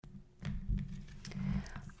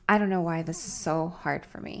I don't know why this is so hard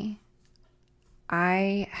for me.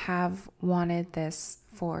 I have wanted this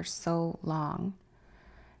for so long.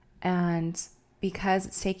 And because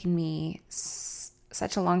it's taken me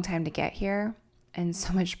such a long time to get here, and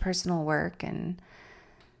so much personal work and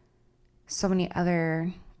so many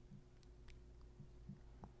other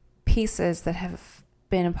pieces that have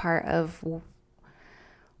been a part of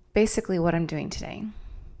basically what I'm doing today.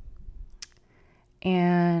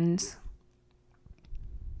 And,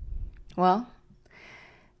 well,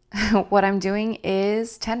 what I'm doing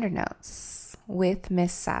is Tender Notes with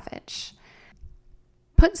Miss Savage.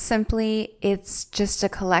 Put simply, it's just a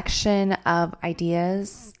collection of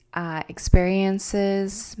ideas,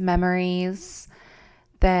 experiences, memories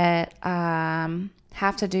that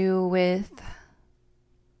have to do with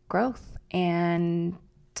growth and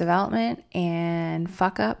development and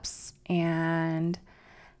fuck ups. And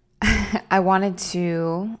I wanted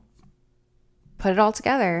to put it all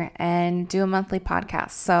together and do a monthly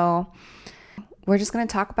podcast. So we're just going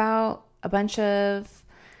to talk about a bunch of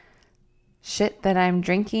shit that I'm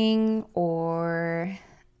drinking or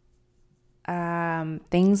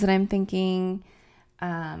things that I'm thinking.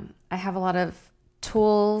 I have a lot of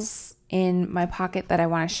tools in my pocket that I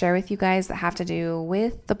want to share with you guys that have to do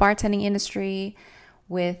with the bartending industry,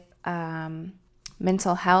 with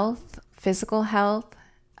mental health, physical health,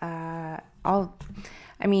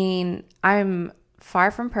 I'm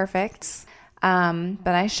far from perfect, but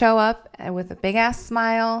I show up with a big ass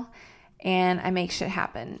smile and I make shit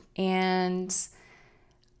happen. And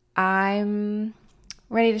I'm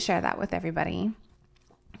ready to share that with everybody.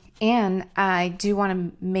 And I do want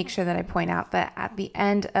to make sure that I point out that at the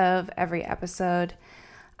end of every episode,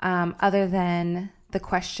 other than the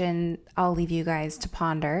question I'll leave you guys to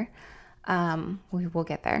ponder, we will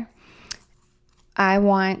get there. I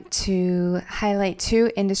want to highlight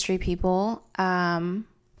 2 industry people,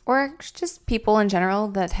 or just people in general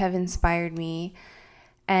that have inspired me.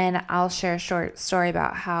 And I'll share a short story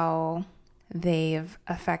about how they've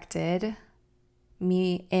affected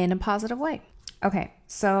me in a positive way. Okay,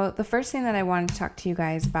 so the first thing that I wanted to talk to you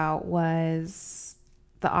guys about was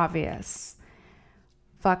the obvious.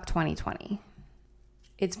 Fuck 2020.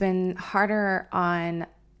 It's been harder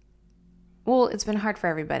it's been hard for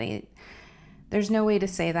everybody. There's no way to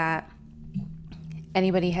say that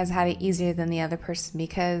anybody has had it easier than the other person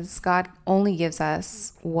because God only gives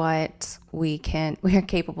us what we are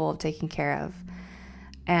capable of taking care of.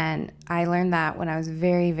 And I learned that when I was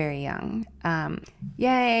very, very young.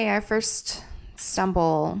 Yay, our first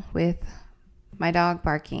stumble with my dog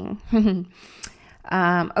barking.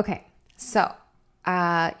 Okay, so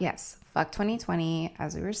yes, fuck 2020,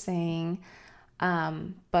 as we were saying.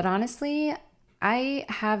 But honestly, I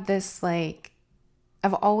have this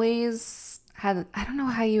I've always had, I don't know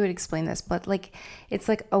how you would explain this, but it's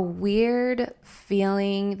like a weird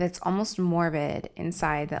feeling that's almost morbid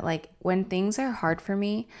inside that when things are hard for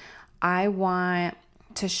me, I want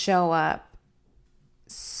to show up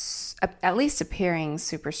at least appearing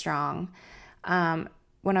super strong.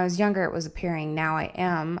 When I was younger, it was appearing. Now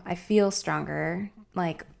I feel stronger,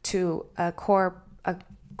 to a core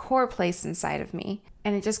place inside of me.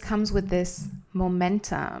 And it just comes with this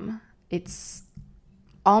momentum. It's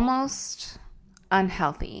almost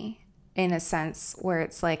unhealthy in a sense where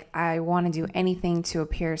it's I want to do anything to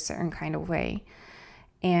appear a certain kind of way.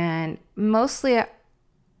 And mostly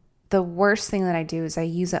the worst thing that I do is I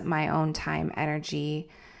use up my own time and energy.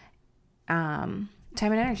 And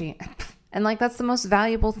that's the most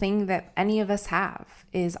valuable thing that any of us have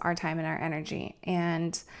is our time and our energy.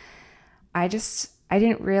 And I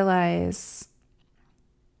didn't realize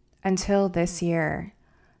until this year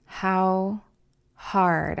how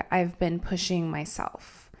hard I've been pushing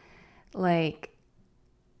myself.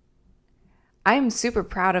 I'm super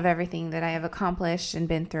proud of everything that I have accomplished and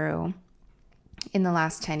been through in the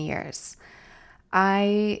last 10 years.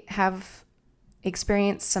 I have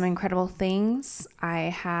experienced some incredible things. I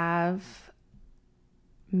have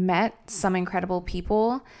met some incredible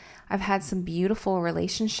people. I've had some beautiful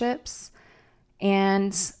relationships.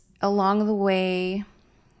 And along the way,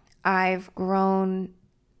 I've grown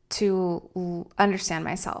to understand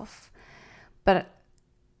myself. But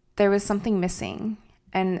there was something missing.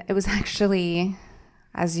 And it was actually,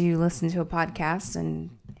 as you listen to a podcast and,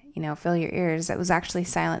 fill your ears, it was actually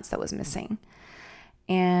silence that was missing.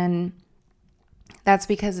 And that's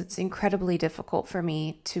because it's incredibly difficult for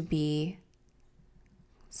me to be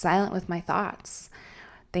silent with my thoughts.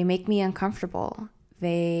 They make me uncomfortable.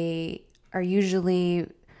 They are usually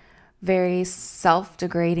very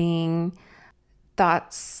self-degrading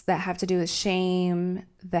thoughts that have to do with shame,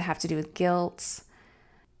 that have to do with guilt,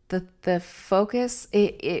 the focus,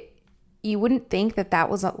 you wouldn't think that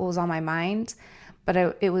was what was on my mind, but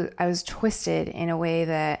I was twisted in a way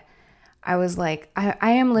that I was like,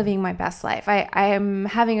 I am living my best life. I am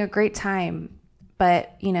having a great time,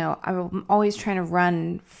 but I'm always trying to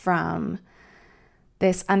run from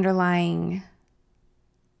this underlying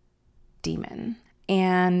demon.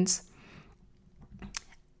 And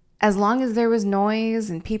as long as there was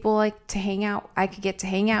noise and people I could get to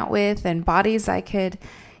hang out with, and bodies I could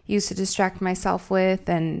use to distract myself with,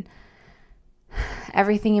 and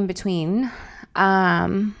everything in between,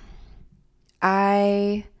 I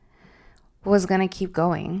was going to keep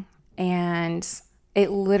going. And it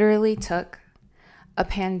literally took a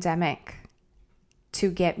pandemic to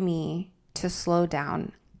get me to slow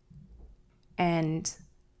down and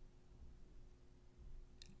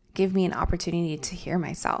give me an opportunity to hear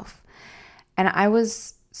myself. And I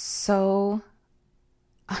was so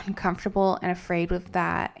uncomfortable and afraid with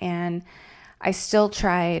that. And I still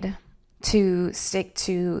tried to stick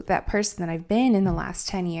to that person that I've been in the last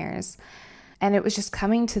 10 years. And it was just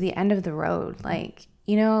coming to the end of the road. Like,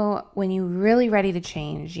 when you're really ready to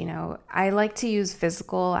change, I like to use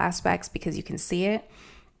physical aspects because you can see it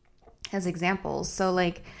as examples. So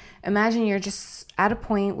like, imagine you're just at a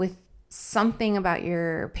point with something about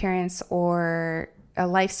your appearance or a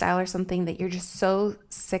lifestyle or something that you're just so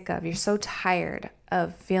sick of. You're so tired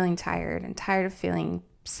of feeling tired and tired of feeling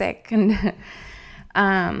sick.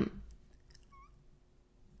 And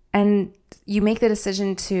you make the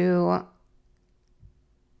decision to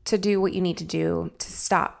do what you need to do to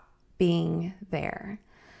stop being there.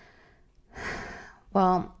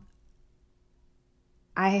 Well,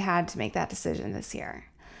 I had to make that decision this year.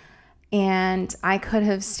 And I could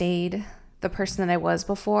have stayed the person that I was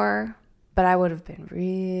before, but I would have been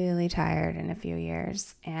really tired in a few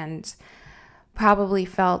years and probably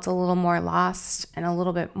felt a little more lost and a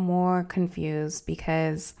little bit more confused,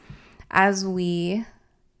 because as we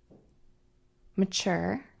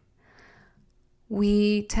mature,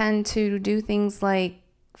 we tend to do things like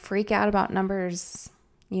freak out about numbers.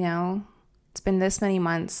 It's been this many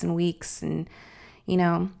months and weeks, and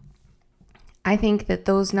I think that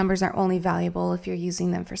those numbers are only valuable if you're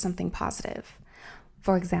using them for something positive.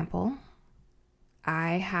 For example,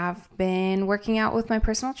 I have been working out with my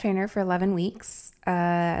personal trainer for 11 weeks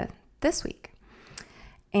this week.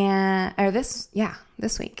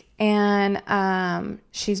 This week. And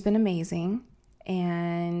she's been amazing.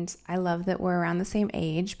 And I love that we're around the same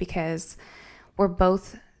age, because we're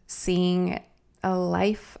both seeing a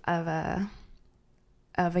life of a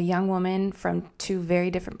young woman from two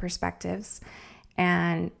very different perspectives.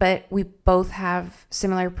 But we both have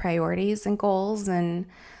similar priorities and goals. And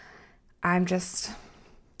I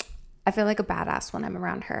feel like a badass when I'm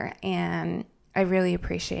around her. And I really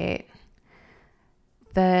appreciate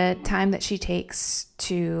the time that she takes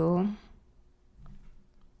to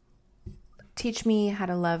teach me how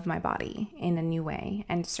to love my body in a new way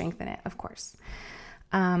and strengthen it, of course.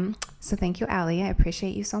 So thank you, Allie. I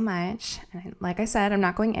appreciate you so much. And like I said, I'm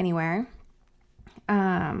not going anywhere.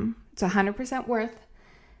 It's 100% worth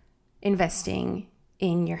investing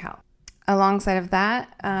in your health. Alongside of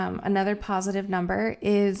that, another positive number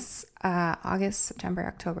is August, September,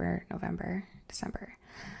 October, November, December.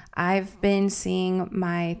 I've been seeing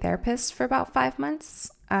my therapist for about 5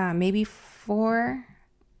 months, maybe 4,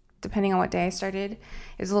 depending on what day I started. It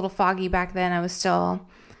was a little foggy back then. I was still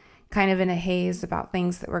kind of in a haze about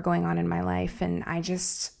things that were going on in my life. And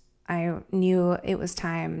I knew it was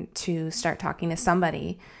time to start talking to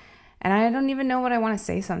somebody. And I don't even know what I want to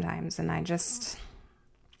say sometimes. And I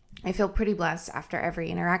feel pretty blessed after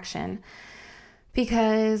every interaction,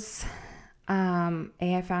 because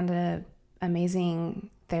I found an amazing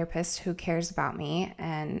therapist who cares about me,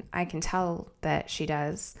 and I can tell that she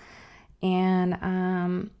does.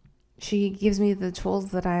 And she gives me the tools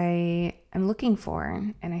that I am looking for.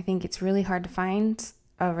 And I think it's really hard to find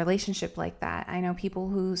a relationship like that. I know people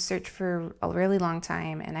who search for a really long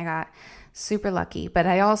time, and I got super lucky. But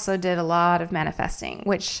I also did a lot of manifesting,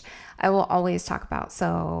 which I will always talk about.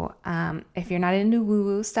 So if you're not into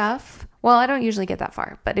woo-woo stuff, well, I don't usually get that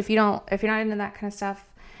far. But if you're not into that kind of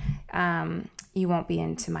stuff, you won't be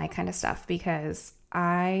into my kind of stuff, because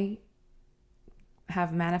I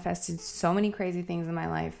have manifested so many crazy things in my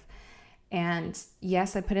life. And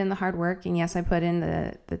yes, I put in the hard work, and yes, I put in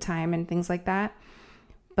the time and things like that.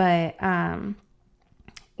 But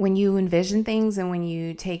when you envision things, and when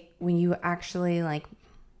you actually like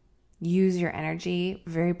use your energy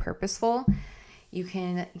very purposeful, you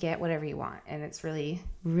can get whatever you want. And it's really,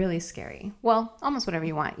 really scary. Well, almost whatever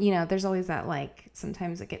you want. There's always that, like,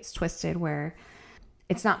 sometimes it gets twisted where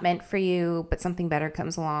it's not meant for you, but something better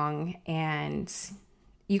comes along and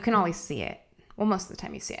you can always see it. Well, most of the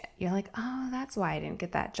time you see it. You're like, oh, that's why I didn't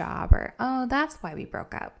get that job, or oh, that's why we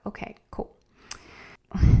broke up. Okay, cool.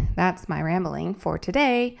 That's my rambling for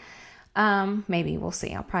today. Maybe we'll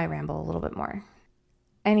see. I'll probably ramble a little bit more.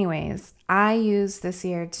 Anyways, I used this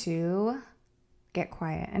year to get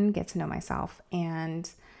quiet and get to know myself. And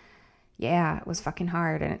yeah, it was fucking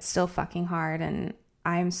hard, and it's still fucking hard. And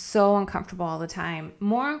I'm so uncomfortable all the time,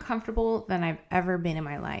 more uncomfortable than I've ever been in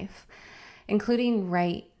my life, including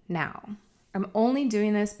right now. I'm only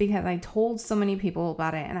doing this because I told so many people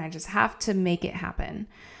about it and I just have to make it happen.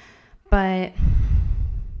 But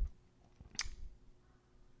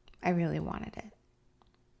I really wanted it.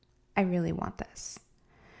 I really want this.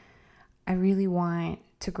 I really want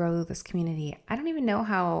to grow this community. I don't even know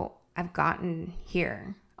how I've gotten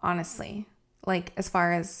here, honestly. Like, as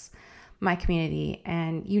far as my community,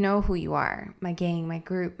 and you know who you are, my gang, my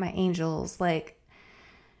group, my angels. Like,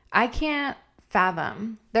 I can't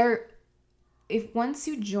fathom. If once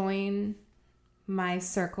you join my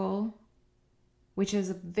circle, which is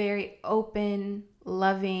a very open,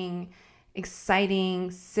 loving,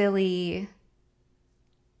 exciting, silly,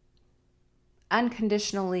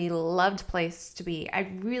 unconditionally loved place to be. I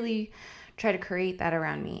really try to create that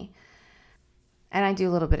around me. And I do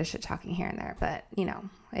a little bit of shit talking here and there, but you know,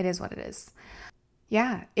 it is what it is.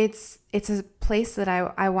 Yeah, it's a place that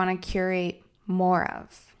I want to curate more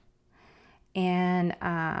of. And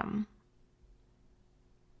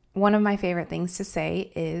one of my favorite things to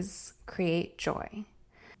say is create joy.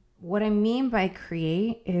 What I mean by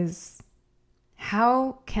create is,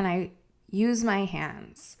 how can I use my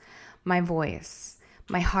hands, my voice,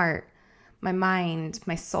 my heart, my mind,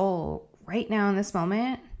 my soul right now in this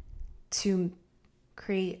moment to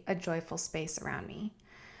create a joyful space around me?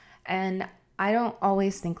 And I don't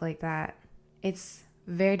always think like that. It's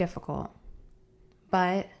very difficult,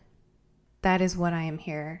 but that is what I am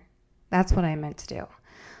here. That's what I'm meant to do.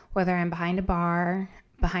 Whether I'm behind a bar,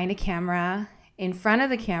 behind a camera, in front of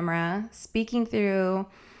the camera, speaking through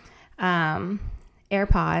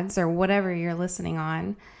AirPods or whatever you're listening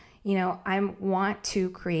on, you know, I want to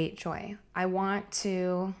create joy. I want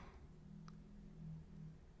to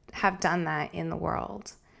have done that in the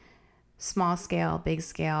world. Small scale, big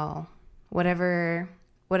scale, whatever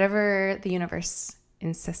the universe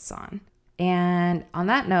insists on. And on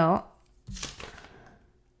that note,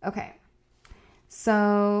 okay.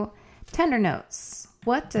 So, tender notes.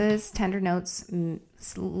 What does tender notes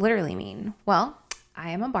literally mean? Well, I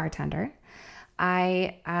am a bartender.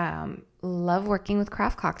 I love working with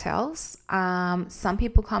craft cocktails. Some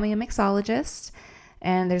people call me a mixologist,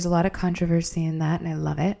 and there's a lot of controversy in that, and I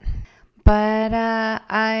love it. But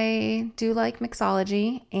I do like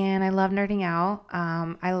mixology, and I love nerding out.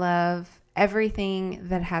 I love everything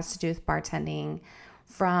that has to do with bartending,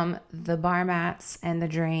 from the bar mats and the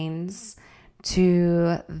drains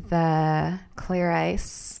to the clear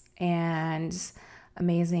ice and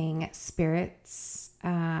amazing spirits,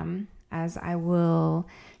 as I will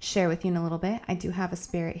share with you in a little bit. I do have a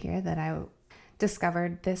spirit here that I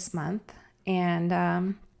discovered this month,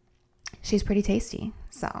 and she's pretty tasty.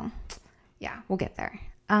 So yeah, we'll get there.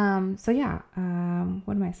 What am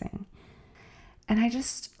I saying? And I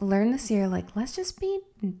just learned this year, like, let's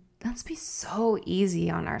be so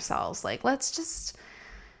easy on ourselves. Like, let's just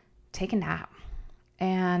take a nap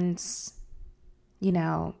and, you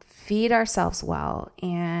know, feed ourselves well.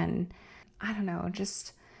 And I don't know,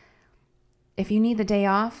 just if you need the day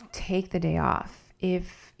off, take the day off.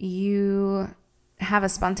 If you have a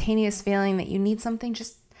spontaneous feeling that you need something,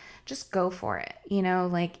 just go for it. You know,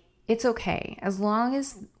 like, it's okay. As long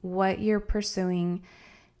as what you're pursuing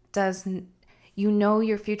doesn't, you know,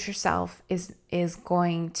 your future self is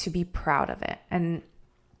going to be proud of it. And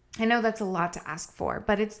I know that's a lot to ask for,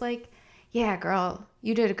 but it's like, yeah, girl,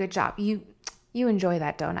 you did a good job. You enjoy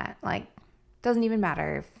that donut. Like, doesn't even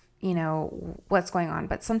matter if, you know, what's going on,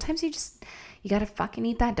 but sometimes you got to fucking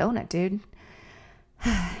eat that donut, dude.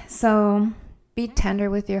 So be tender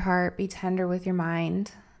with your heart, be tender with your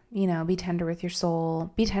mind, you know, be tender with your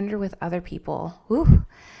soul, be tender with other people. Whew.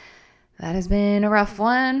 That has been a rough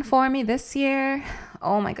one for me this year.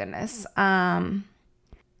 Oh my goodness.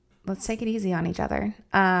 Let's take it easy on each other.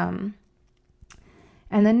 And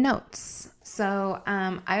then notes. So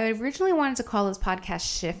I originally wanted to call this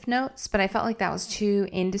podcast Shift Notes, but I felt like that was too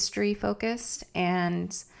industry focused,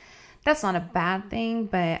 and that's not a bad thing,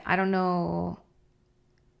 but I don't know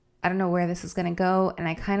where this is going to go, and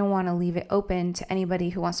I kind of want to leave it open to anybody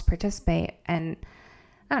who wants to participate. And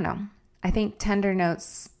I don't know. I think Tender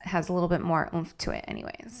Notes has a little bit more oomph to it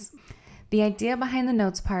anyways. The idea behind the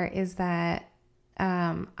notes part is that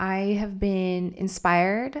I have been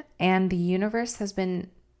inspired, and the universe has been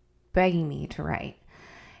begging me to write.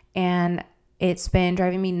 And it's been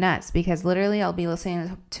driving me nuts because literally I'll be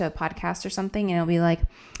listening to a podcast or something and it'll be like,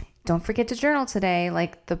 don't forget to journal today.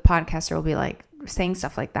 Like the podcaster will be like saying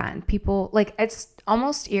stuff like that. And people, like, it's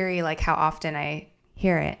almost eerie, like how often I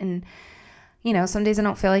hear it. And, you know, some days I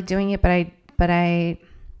don't feel like doing it, but I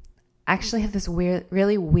actually have this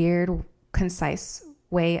really weird, concise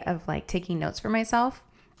way of like taking notes for myself.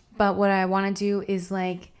 But what I want to do is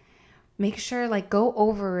like make sure, like, go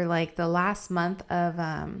over like the last month of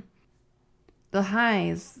the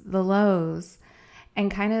highs, the lows,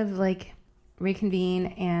 and kind of like reconvene.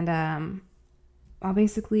 And I'll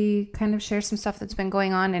basically kind of share some stuff that's been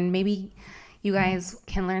going on, and maybe you guys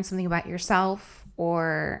can learn something about yourself,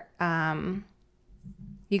 or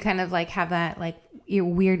you kind of like have that like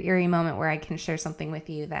weird, eerie moment where I can share something with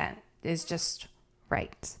you that is just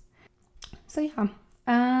right. So yeah,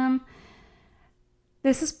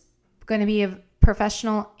 this is going to be a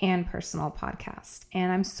professional and personal podcast.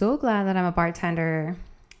 And I'm so glad that I'm a bartender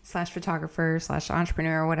 / photographer /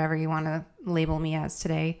 entrepreneur, whatever you want to label me as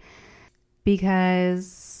today,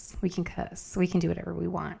 because we can cuss, we can do whatever we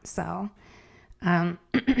want. So, I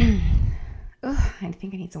think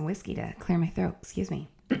I need some whiskey to clear my throat. Excuse me.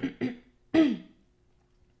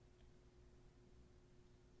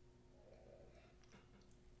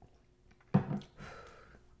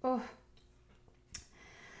 Oh.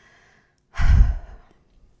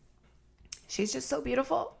 She's just so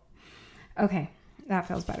beautiful. Okay, that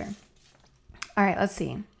feels better. All right, let's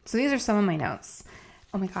see. So these are some of my notes.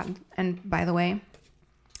 Oh my God. And by the way,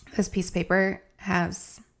 this piece of paper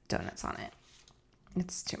has donuts on it.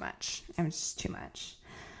 It's too much. It's just too much.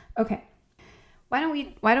 Okay. Why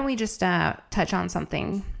don't we just touch on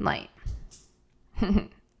something light?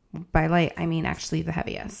 By light, I mean actually the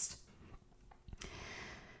heaviest.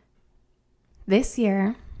 This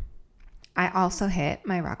year, I also hit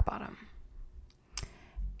my rock bottom.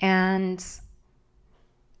 And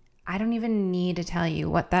I don't even need to tell you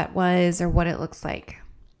what that was or what it looks like.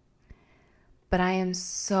 But I am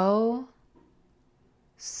so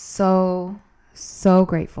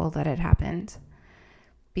grateful that it happened,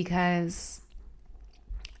 because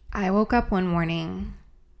I woke up one morning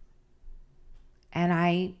and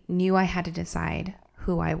I knew I had to decide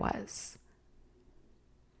who I was.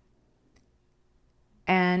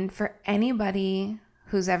 And for anybody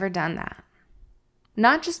who's ever done that,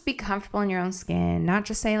 not just be comfortable in your own skin, not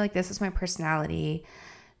just say like, this is my personality,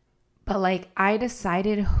 but like I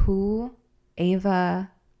decided who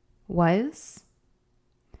Ava was,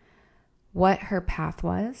 what her path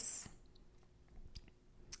was,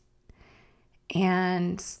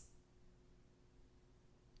 and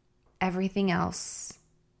everything else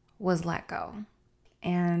was let go.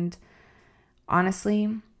 And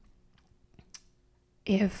honestly,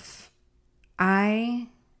 if I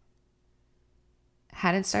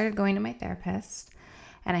hadn't started going to my therapist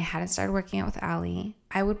and I hadn't started working out with Allie,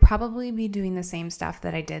 I would probably be doing the same stuff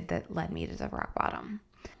that I did that led me to the rock bottom.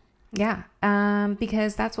 Yeah,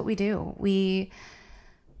 because that's what we do. We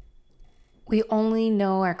only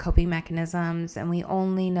know our coping mechanisms, and we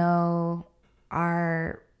only know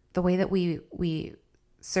the way that we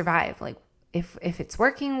survive. Like if it's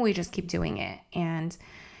working, we just keep doing it. And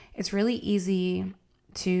it's really easy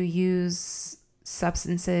to use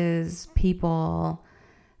substances, people,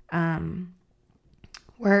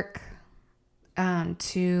 work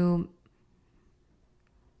to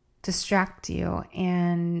distract you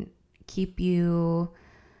and keep you,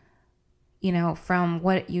 from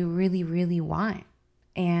what you really, really want.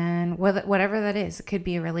 And whatever that is, it could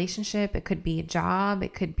be a relationship, it could be a job,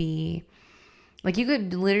 it could be like you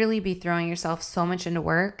could literally be throwing yourself so much into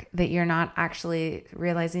work that you're not actually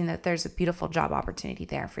realizing that there's a beautiful job opportunity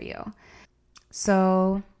there for you.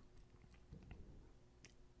 So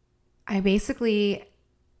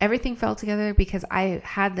everything fell together because I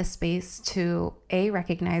had the space to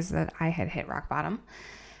recognize that I had hit rock bottom.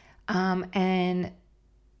 And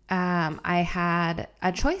I had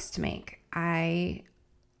a choice to make. I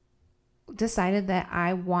decided that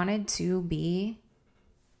I wanted to be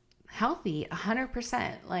healthy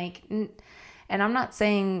 100%. Like, and I'm not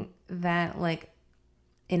saying that like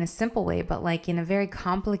in a simple way, but like in a very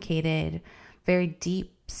complicated, very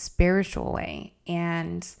deep spiritual way.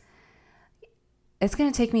 And it's going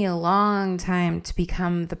to take me a long time to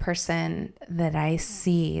become the person that I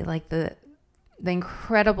see, like the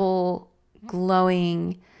incredible,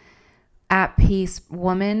 glowing, at peace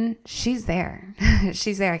woman. She's there.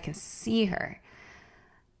 She's there. I can see her.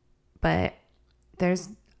 But there's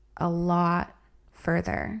a lot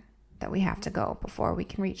further that we have to go before we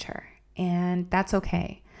can reach her. And that's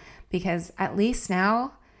okay, because at least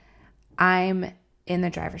now I'm in the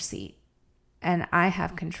driver's seat and I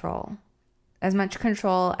have control, as much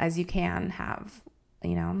control as you can have,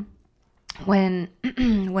 when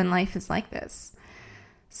when life is like this.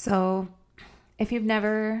 So if you've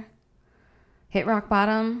never hit rock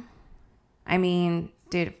bottom, I mean,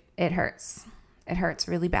 dude, it hurts. It hurts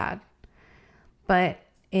really bad. But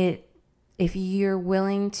if you're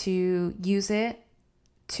willing to use it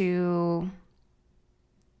to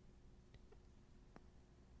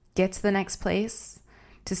get to the next place,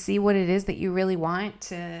 to see what it is that you really want,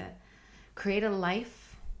 to create a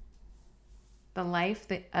life, the life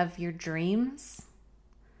of your dreams,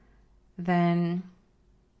 then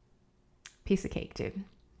piece of cake, dude.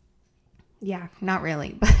 Yeah, not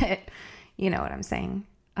really, but you know what I'm saying.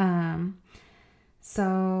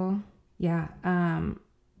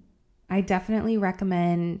 I definitely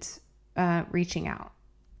recommend reaching out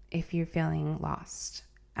if you're feeling lost.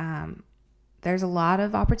 There's a lot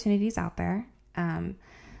of opportunities out there. I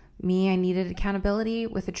needed accountability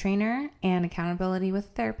with a trainer and accountability with a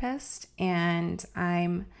therapist, and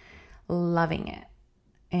I'm loving it.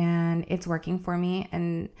 And it's working for me.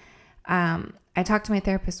 And I talk to my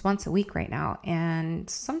therapist once a week right now, and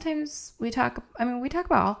sometimes we talk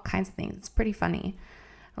about all kinds of things. It's pretty funny.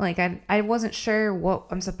 Like I wasn't sure what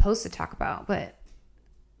I'm supposed to talk about, but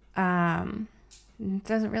it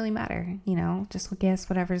doesn't really matter, just guess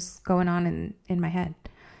whatever's going on in my head.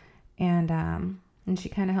 And she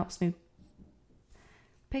kind of helps me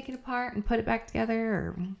pick it apart and put it back together,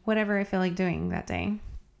 or whatever I feel like doing that day.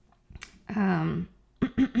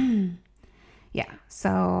 Yeah,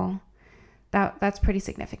 so that's pretty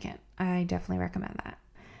significant. I definitely recommend that.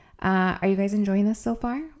 Are you guys enjoying this so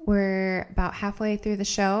far? We're about halfway through the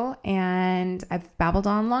show, and I've babbled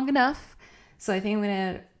on long enough. So I think I'm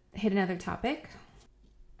going to hit another topic.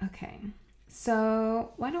 Okay.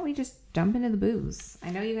 So why don't we just jump into the booze?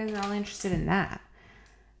 I know you guys are all interested in that.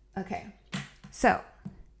 Okay. So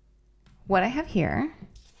what I have here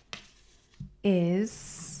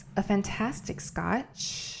is a fantastic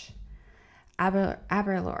Scotch,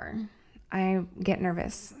 Aberlour. I get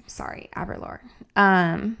nervous. Sorry, Aberlour.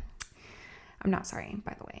 I'm not sorry,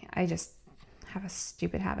 by the way. I just have a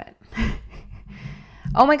stupid habit.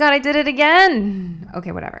 Oh my God, I did it again.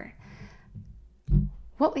 Okay, whatever.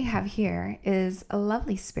 What we have here is a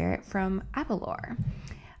lovely spirit from Aberlour.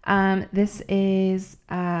 This is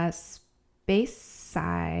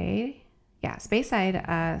Speyside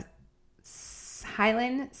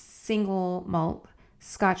Highland single malt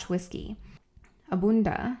Scotch whiskey.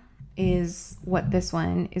 Abunda is what this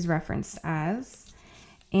one is referenced as.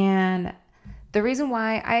 And the reason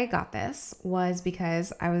why I got this was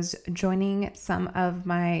because I was joining some of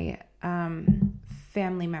my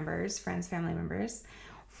family members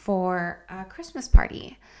for a Christmas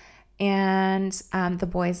party. And the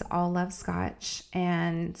boys all love Scotch.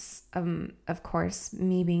 And of course,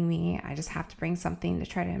 me being me, I just have to bring something to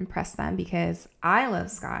try to impress them because I love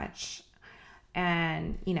Scotch.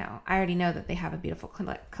 And, I already know that they have a beautiful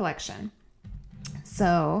collection.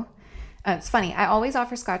 So it's funny. I always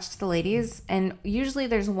offer Scotch to the ladies, and usually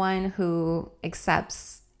there's one who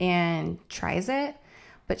accepts and tries it.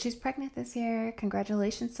 But she's pregnant this year.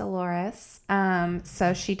 Congratulations, Dolores.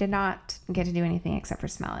 So she did not get to do anything except for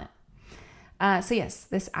smell it. So yes,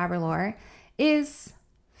 this Aberlour is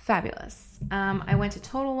fabulous. I went to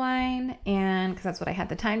Total Wine, and because that's what I had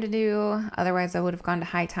the time to do. Otherwise, I would have gone to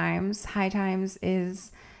High Times. High Times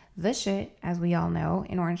is the shit, as we all know,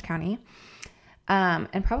 in Orange County.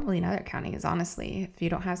 And probably in other counties, honestly. If you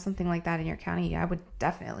don't have something like that in your county, I would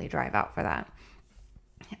definitely drive out for that.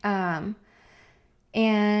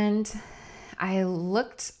 And I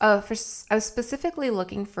looked I was specifically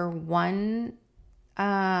looking for one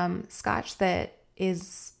Scotch that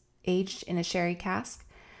is aged in a sherry cask,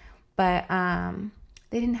 but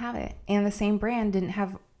they didn't have it, and the same brand didn't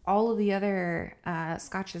have all of the other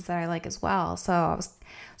Scotches that I like as well. So it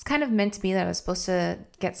was kind of meant to be that I was supposed to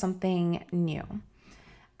get something new.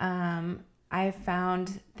 I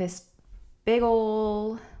found this big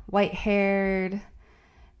old white-haired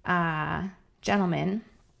gentleman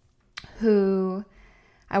who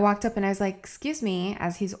I walked up and I was like, excuse me,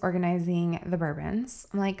 as he's organizing the bourbons.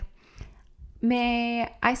 I'm like,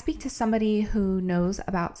 may I speak to somebody who knows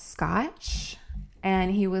about Scotch?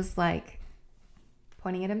 And he was like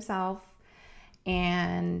pointing at himself,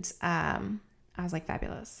 and I was like,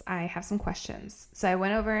 fabulous. I have some questions. So I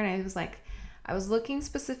went over and I was like, I was looking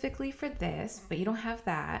specifically for this, but you don't have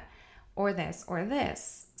that, or this, or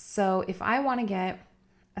this. So if I want to get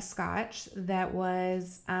a Scotch that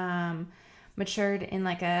was matured in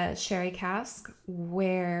like a sherry cask,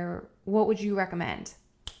 where what would you recommend?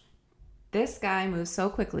 This guy moves so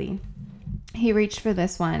quickly. He reached for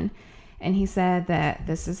this one and he said that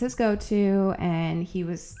this is his go-to. And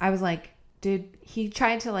I was like, dude, he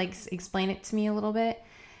tried to like explain it to me a little bit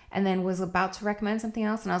and then was about to recommend something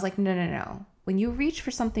else. And I was like, no. When you reach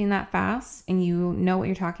for something that fast and you know what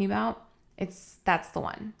you're talking about, that's the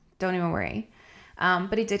one. Don't even worry.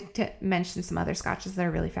 But he did mention some other scotches that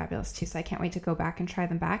are really fabulous too. So I can't wait to go back and try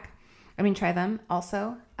them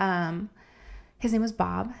also. His name was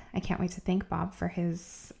Bob. I can't wait to thank Bob for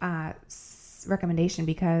his recommendation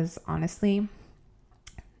because honestly,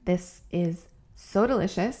 this is so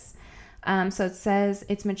delicious. So it says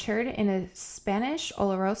it's matured in a Spanish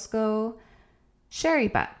Oloroso sherry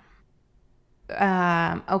butt.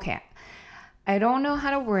 Okay. I don't know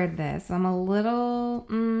how to word this. I'm a little...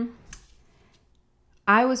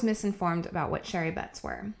 I was misinformed about what sherry butts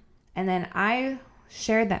were. And then I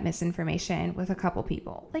shared that misinformation with a couple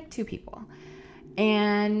people, like 2 people.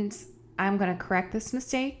 And I'm going to correct this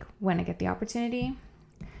mistake when I get the opportunity.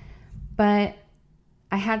 But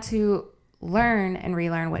I had to learn and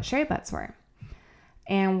relearn what sherry butts were.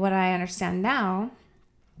 And what I understand now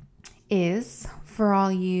is, for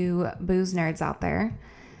all you booze nerds out there,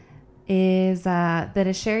 is that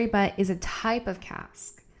a sherry butt is a type of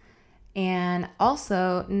cask. And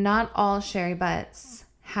also, not all sherry butts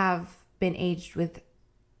have been aged with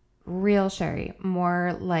real sherry,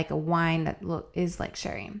 more like a wine that is like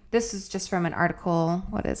sherry. This is just from an article,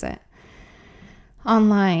 what is it?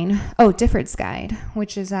 Online. Oh, Difford's Guide,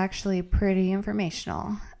 which is actually pretty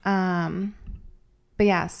informational. But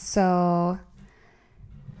yeah, so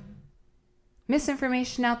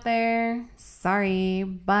misinformation out there. Sorry,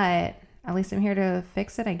 but at least I'm here to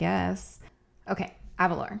fix it, I guess. Okay,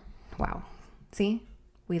 Aberlour. Wow. See?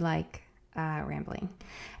 We like rambling.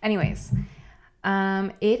 Anyways,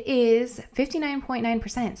 it is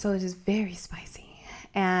 59.9%, so it is very spicy.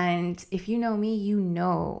 And if you know me, you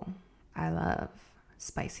know I love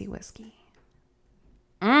spicy whiskey.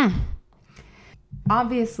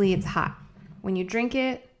 Obviously, it's hot. When you drink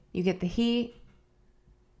it, you get the heat.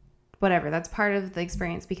 Whatever, that's part of the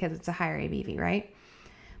experience because it's a higher ABV, right?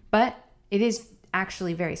 But it is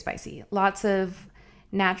actually very spicy. Lots of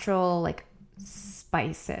natural like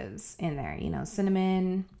spices in there,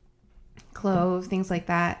 cinnamon, clove, things like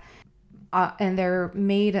that. And they're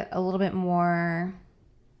made a little bit more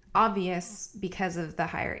obvious because of the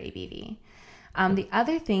higher ABV. The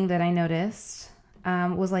other thing that I noticed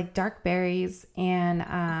was like dark berries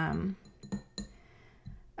and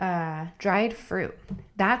dried fruit.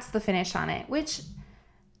 That's the finish on it, which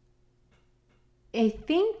I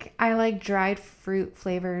think I like dried fruit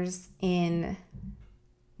flavors in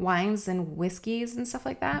wines and whiskeys and stuff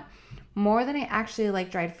like that more than I actually like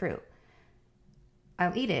dried fruit.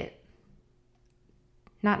 I'll eat it,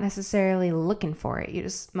 not necessarily looking for it,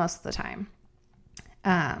 just most of the time.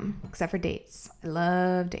 Except for dates. I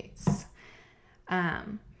love dates.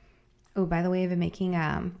 Oh, by the way, I've been making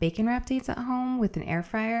bacon wrap dates at home with an air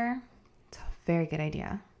fryer. It's a very good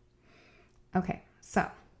idea. Okay, so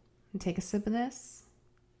take a sip of this.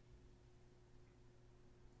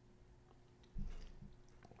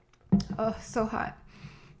 Oh, so hot.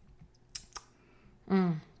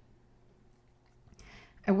 I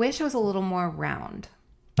wish it was a little more round,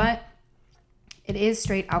 but it is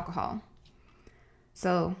straight alcohol.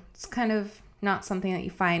 So it's kind of not something that you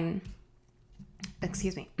find,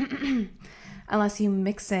 unless you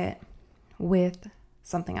mix it with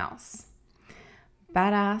something else.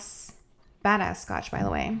 Badass scotch, by the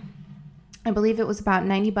way. I believe it was about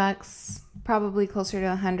 $90, probably closer to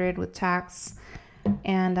 100 with tax.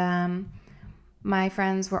 And my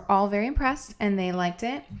friends were all very impressed and they liked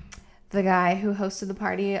it. The guy who hosted the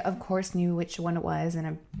party, of course, knew which one it was,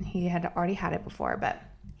 and he had already had it before, but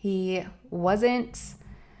he wasn't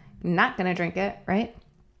not going to drink it, right?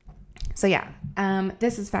 So yeah,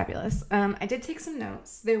 this is fabulous. I did take some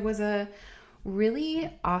notes. There was a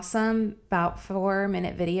really awesome about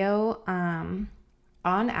 4-minute video on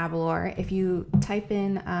Aberlour. If you type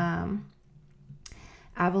in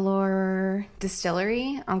Aberlour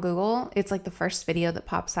Distillery on Google, it's like the first video that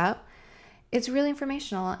pops up. It's really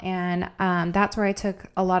informational, and that's where I took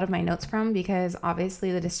a lot of my notes from, because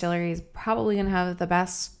obviously the distillery is probably going to have the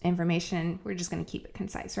best information. We're just going to keep it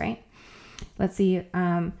concise, right? Let's see.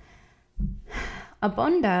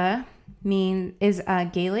 Abunda is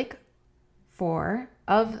Gaelic for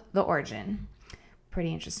of the origin.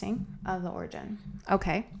 Pretty interesting. Of the origin.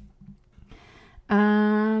 Okay.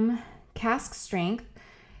 Cask strength.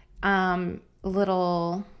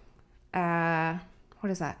 Little. What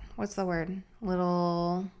is that? What's the word?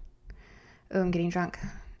 Little. Oh, I'm getting drunk.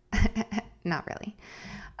 Not really.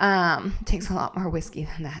 It takes a lot more whiskey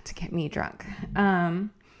than that to get me drunk.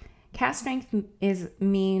 Cask strength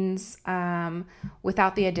means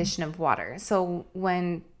without the addition of water. So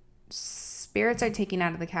when spirits are taken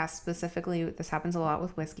out of the cask, specifically, this happens a lot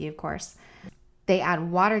with whiskey, of course, they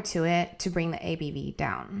add water to it to bring the ABV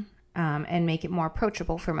down and make it more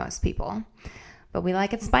approachable for most people. But we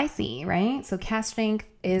like it spicy, right? So cask strength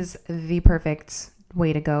is the perfect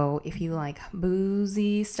way to go if you like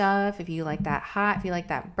boozy stuff, if you like that hot, if you like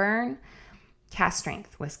that burn. Cask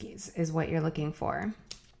strength whiskeys is what you're looking for.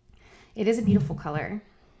 It is a beautiful color.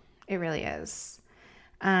 It really is.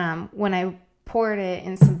 When I poured it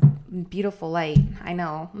in some beautiful light, I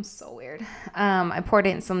know, I'm so weird. I poured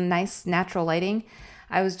it in some nice natural lighting.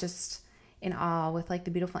 I was just in awe with like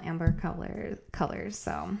the beautiful amber colors.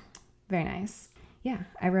 So very nice. Yeah,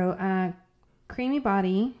 I wrote creamy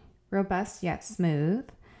body, robust yet smooth,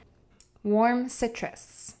 warm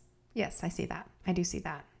citrus. Yes, I see that. I do see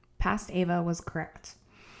that. Past Ava was correct.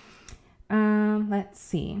 Let's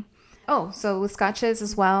see. Oh, so with scotches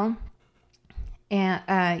as well.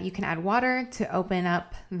 And you can add water to open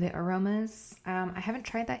up the aromas. I haven't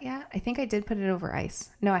tried that yet. I think I did put it over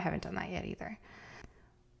ice. No, I haven't done that yet either.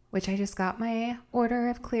 Which I just got my order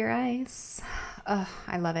of clear ice.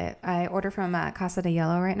 I love it. I order from Casa de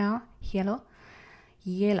Hielo right now.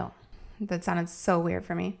 Hielo. That sounded so weird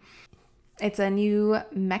for me. It's a new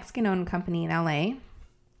Mexican-owned company in LA,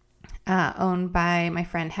 owned by my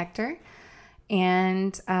friend Hector.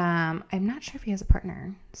 And I'm not sure if he has a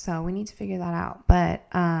partner, so we need to figure that out. But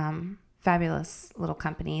fabulous little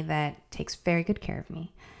company that takes very good care of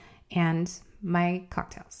me and my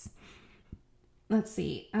cocktails. Let's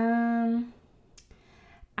see. Avalor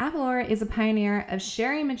is a pioneer of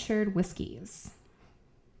sherry matured whiskeys.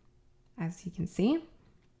 As you can see,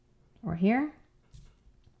 or here.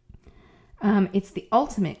 It's the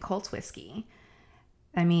ultimate cult whiskey.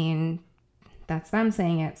 I mean, that's them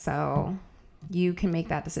saying it, so you can make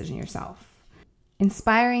that decision yourself.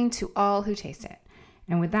 Inspiring to all who taste it.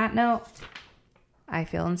 And with that note, I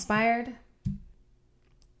feel inspired.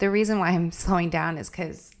 The reason why I'm slowing down is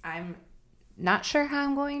because I'm not sure how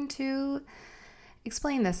I'm going to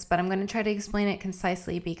explain this, but I'm going to try to explain it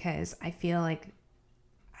concisely because I feel like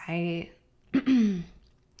I don't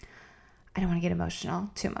want to get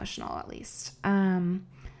too emotional at least.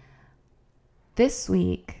 This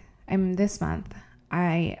month,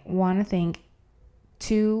 I want to thank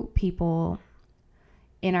 2 people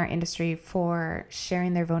in our industry for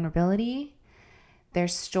sharing their vulnerability, their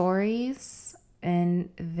stories, and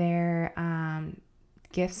their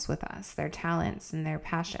gifts with us, their talents and their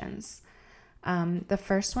passions. The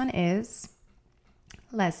first one is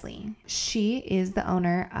Leslie. She is the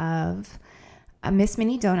owner of Miss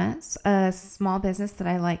Mini Donuts, a small business that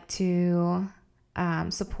I like to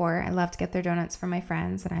support. I love to get their donuts for my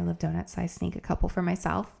friends, and I love donuts, so I sneak a couple for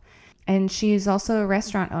myself. And she's also a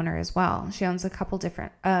restaurant owner as well. She owns a couple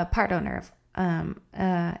different, part owner of,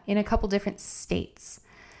 in a couple different states.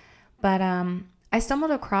 But I stumbled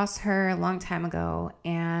across her a long time ago,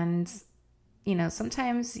 and you know,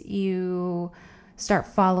 sometimes you start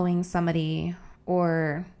following somebody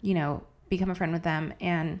or, you know, become a friend with them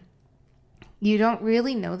and you don't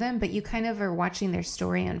really know them, but you kind of are watching their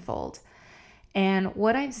story unfold. And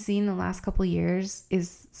what I've seen the last couple of years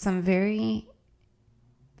is some very,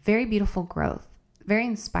 very beautiful growth, very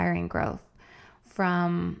inspiring growth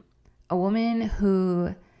from a woman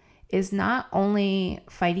who is not only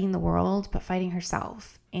fighting the world, but fighting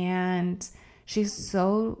herself. And she's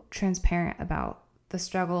so transparent about the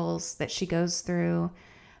struggles that she goes through.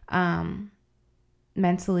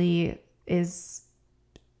 Mentally is,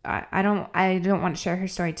 I don't want to share her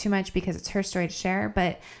story too much because it's her story to share,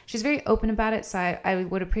 but she's very open about it. So I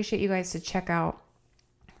would appreciate you guys to check out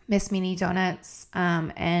Miss Mini Donuts.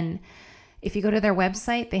 And if you go to their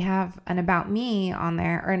website, they have an about me on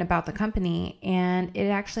there, or an about the company, and it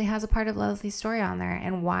actually has a part of Leslie's story on there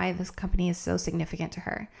and why this company is so significant to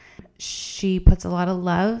her. She puts a lot of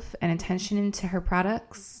love and attention into her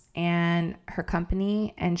products and her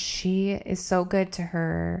company, and she is so good to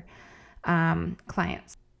her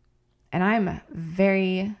clients. And I'm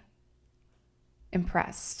very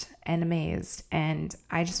impressed and amazed, and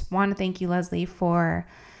I just want to thank you, Leslie, for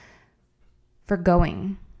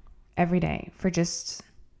going every day, for just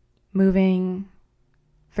moving,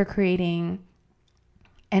 for creating,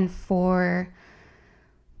 and for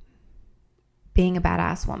being a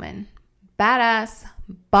badass woman. Badass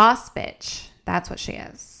boss bitch. That's what she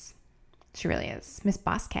is. She really is. Miss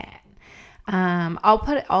Boss Cat. I'll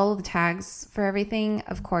put all of the tags for everything,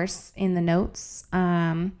 of course, in the notes.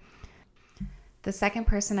 The second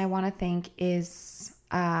person I want to thank is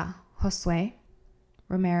Josue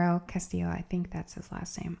Romero Castillo. I think that's his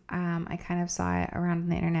last name. I kind of saw it around on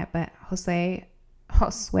the internet, but Josue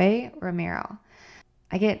Romero.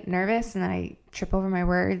 I get nervous and then I trip over my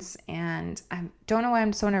words, and I don't know why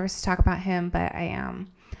I'm so nervous to talk about him, but I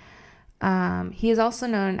am. He is also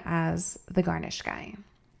known as the Garnish Guy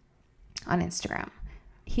on Instagram.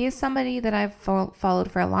 He is somebody that I've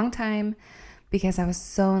followed for a long time because I was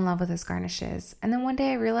so in love with his garnishes. And then one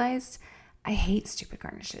day I realized I hate stupid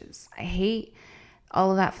garnishes. I hate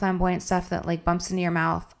all of that flamboyant stuff that like bumps into your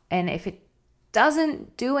mouth. And if it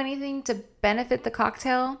doesn't do anything to benefit the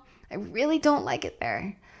cocktail, I really don't like it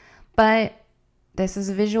there. But this is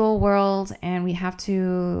a visual world and we have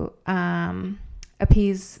to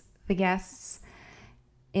appease the guests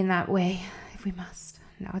in that way if we must.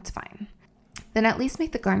 No, it's fine. Then at least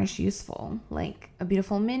make the garnish useful, like a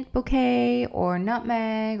beautiful mint bouquet or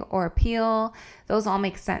nutmeg or a peel. Those all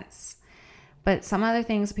make sense. But some other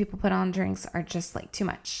things people put on drinks are just like too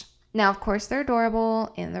much. Now, of course, they're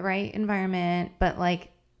adorable in the right environment, but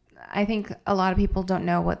like I think a lot of people don't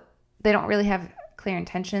know they don't really have clear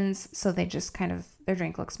intentions, so they just kind of, their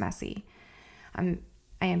drink looks messy. I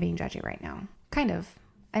am being judgy right now. Kind of.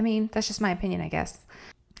 I mean, that's just my opinion, I guess.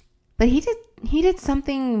 But he did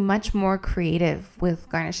something much more creative with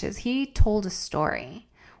garnishes. He told a story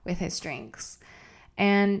with his drinks.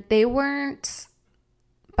 And they weren't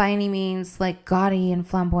by any means like gaudy and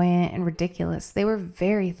flamboyant and ridiculous. They were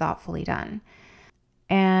very thoughtfully done.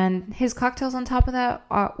 And his cocktails on top of that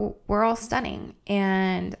were all stunning.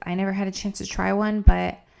 And I never had a chance to try one,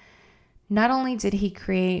 but not only did he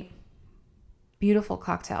create beautiful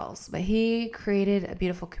cocktails, but he created a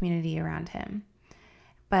beautiful community around him.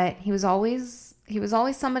 But he was always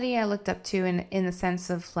somebody I looked up to in the sense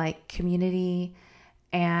of like community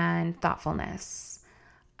and thoughtfulness.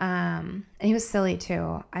 And he was silly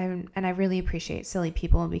too. I really appreciate silly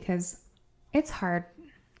people because it's hard.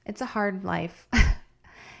 It's a hard life.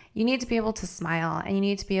 You need to be able to smile and you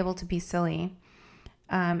need to be able to be silly.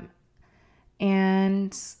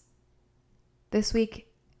 And this week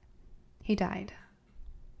he died.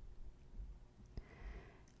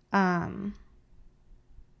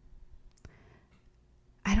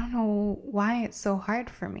 I don't know why it's so hard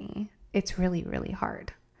for me. It's really, really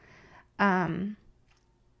hard. And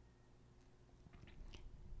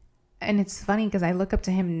it's funny because I look up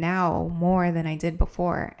to him now more than I did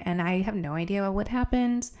before, and I have no idea what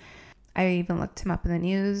happened. I even looked him up in the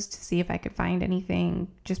news to see if I could find anything,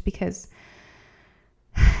 just because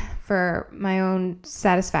for my own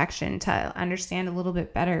satisfaction to understand a little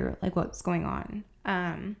bit better like what's going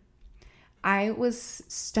on. I was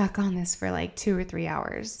stuck on this for like 2 or 3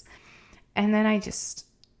 hours. And then I just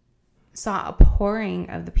saw a pouring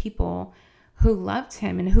of the people who loved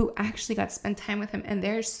him and who actually got to spend time with him. And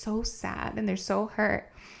they're so sad and they're so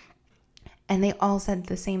hurt. And they all said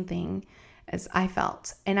the same thing as I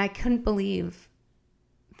felt. And I couldn't believe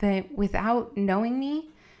that without knowing me,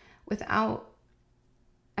 without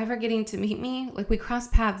ever getting to meet me, like we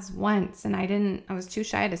crossed paths once and I was too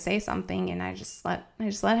shy to say something, and I just let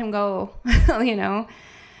him go. You know,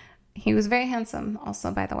 he was very handsome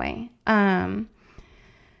also, by the way.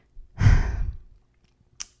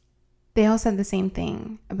 They all said the same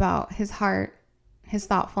thing about his heart, his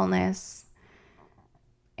thoughtfulness.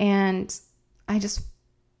 And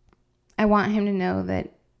I want him to know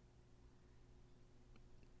that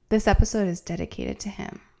this episode is dedicated to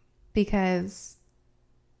him, because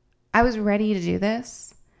I was ready to do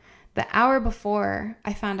this. The hour before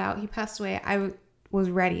I found out he passed away, I was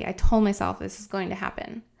ready. I told myself this is going to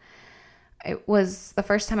happen. It was the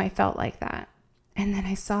first time I felt like that. And then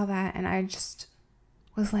I saw that and I just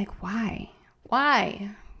was like, why?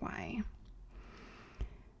 Why?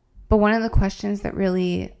 But one of the questions that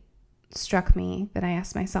really struck me that I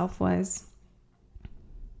asked myself was,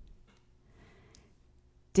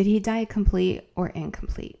 did he die complete or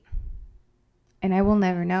incomplete? And I will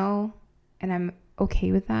never know, and I'm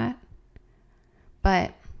okay with that.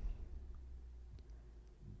 But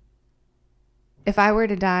if I were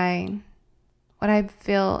to die, would I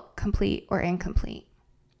feel complete or incomplete?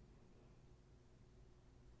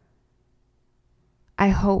 I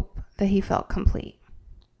hope that he felt complete,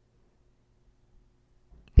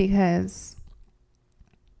 because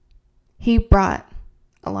he brought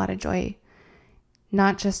a lot of joy,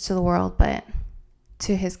 not just to the world, but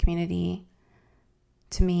to his community,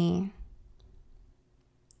 to me.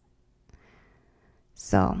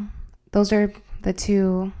 So those are the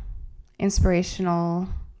two inspirational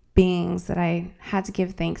beings that I had to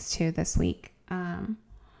give thanks to this week.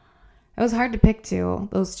 It was hard to pick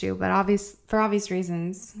those two, but for obvious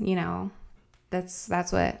reasons, you know, that's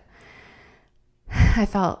what I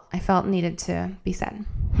felt needed to be said.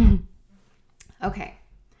 Okay.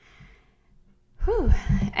 Whew.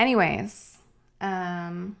 Anyways,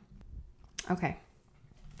 okay.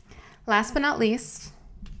 Last but not least,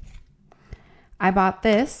 I bought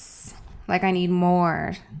this. Like, I need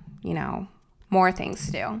more, more things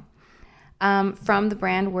to do. From the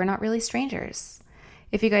brand We're Not Really Strangers.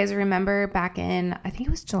 If you guys remember back in, I think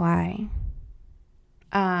it was July,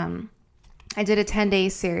 I did a 10-day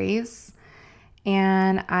series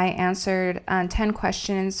and I answered 10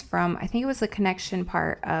 questions from, I think it was the connection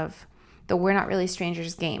part of the We're Not Really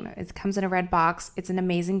Strangers game. It comes in a red box. It's an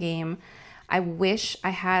amazing game. I wish I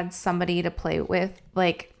had somebody to play with,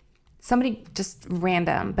 like somebody just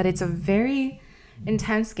random, but it's a very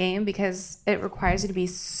intense game because it requires you to be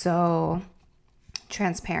so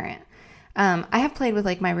transparent. I have played with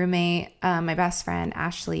like my roommate, my best friend,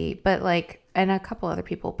 Ashley, but like, and a couple other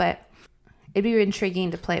people, but it'd be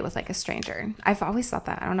intriguing to play it with like a stranger. I've always thought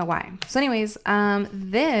that. I don't know why. So anyways,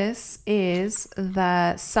 this is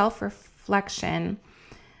the self-reflection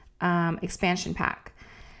expansion pack.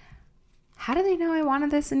 How did they know I wanted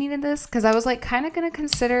this and needed this? Because I was like kind of going to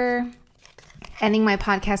consider ending my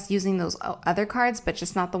podcast using those other cards, but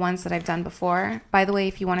just not the ones that I've done before. By the way,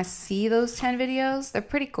 if you want to see those 10 videos, they're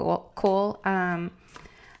pretty cool.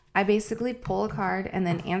 I basically pull a card and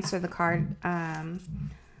then answer the card,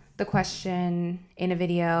 the question in a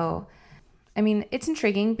video. I mean, it's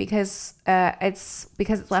intriguing because it's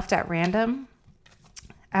left at random.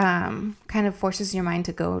 Kind of forces your mind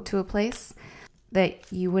to go to a place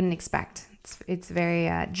that you wouldn't expect. It's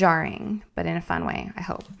very jarring, but in a fun way, I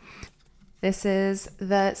hope. This is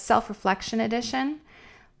the self-reflection edition.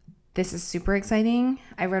 This is super exciting.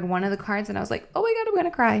 I read one of the cards and I was like, oh my God, I'm going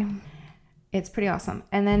to cry. It's pretty awesome.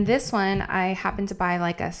 And then this one, I happened to buy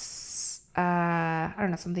like I don't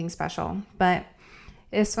know, something special, but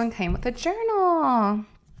this one came with a journal,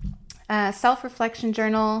 self-reflection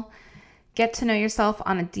journal, get to know yourself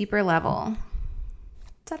on a deeper level.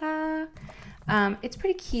 Ta-da! It's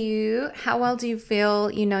pretty cute. How well do you feel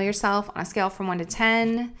you know yourself on a scale from 1 to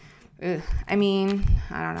 10? I mean,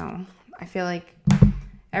 I don't know. I feel like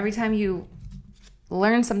every time you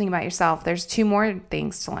learn something about yourself, there's 2 more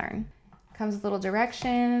things to learn. Comes with little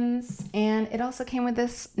directions, and it also came with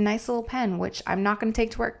this nice little pen, which I'm not going to take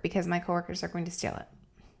to work because my coworkers are going to steal it.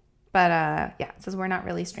 But yeah, it says We're Not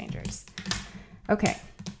Really Strangers. Okay.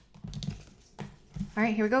 All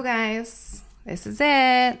right, here we go, guys. This is it.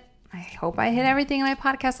 I hope I hit everything in my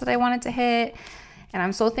podcast that I wanted to hit. And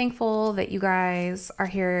I'm so thankful that you guys are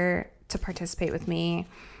here to participate with me.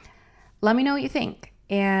 Let me know what you think.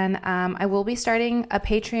 And I will be starting a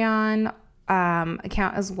Patreon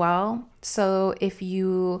account as well. So if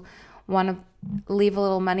you want to leave a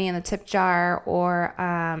little money in the tip jar or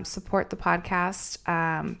support the podcast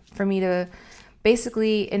for me to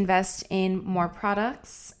basically invest in more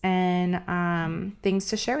products and things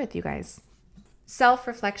to share with you guys.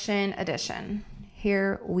 Self-reflection edition.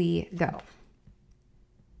 Here we go.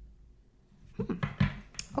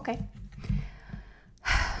 Okay.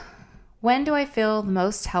 When do I feel the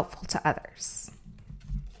most helpful to others?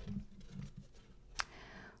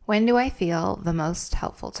 When do I feel the most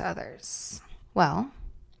helpful to others? Well,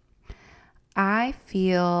 I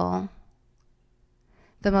feel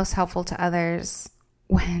the most helpful to others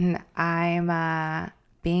when I'm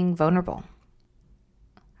being vulnerable.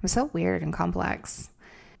 I'm so weird and complex.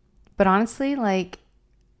 But honestly, like,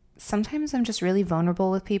 sometimes I'm just really vulnerable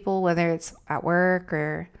with people, whether it's at work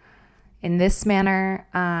or in this manner.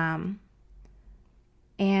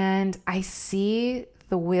 And I see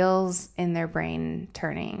the wheels in their brain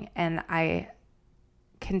turning, and I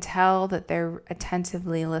can tell that they're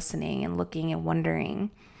attentively listening and looking and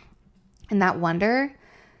wondering. And that wonder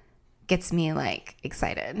gets me like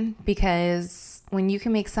excited, because when you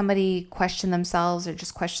can make somebody question themselves or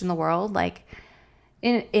just question the world, like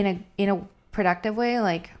in a productive way,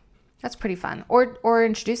 like that's pretty fun. Or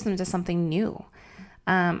introduce them to something new.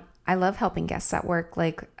 I love helping guests at work,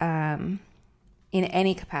 like in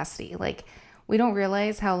any capacity. Like, we don't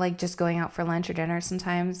realize how like just going out for lunch or dinner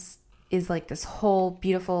sometimes is like this whole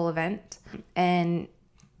beautiful event and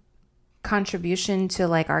contribution to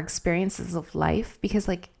like our experiences of life, because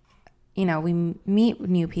like, you know, we meet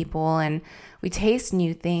new people and we taste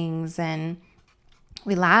new things and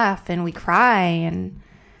we laugh and we cry, and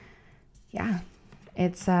yeah,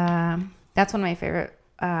 it's that's one of my favorite.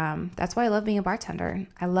 That's why I love being a bartender.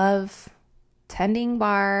 I love tending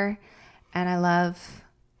bar, and I love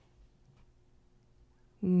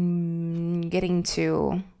getting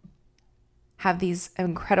to have these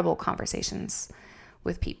incredible conversations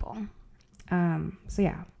with people. So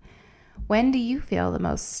yeah, When do you feel the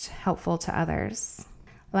most helpful to others?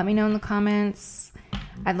 Let me know in the comments.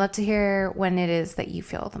 I'd love to hear when it is that you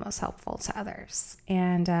feel the most helpful to others.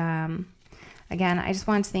 And again, I just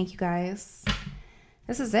wanted to thank you guys.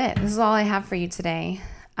 This is it. This is all I have for you today.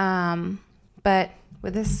 But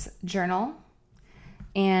with this journal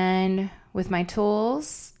and with my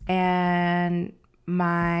tools and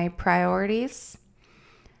my priorities,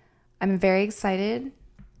 I'm very excited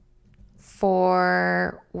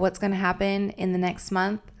for what's going to happen in the next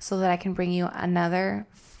month so that I can bring you another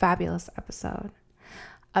fabulous episode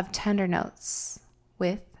of Tender Notes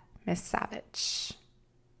with Miss Savage.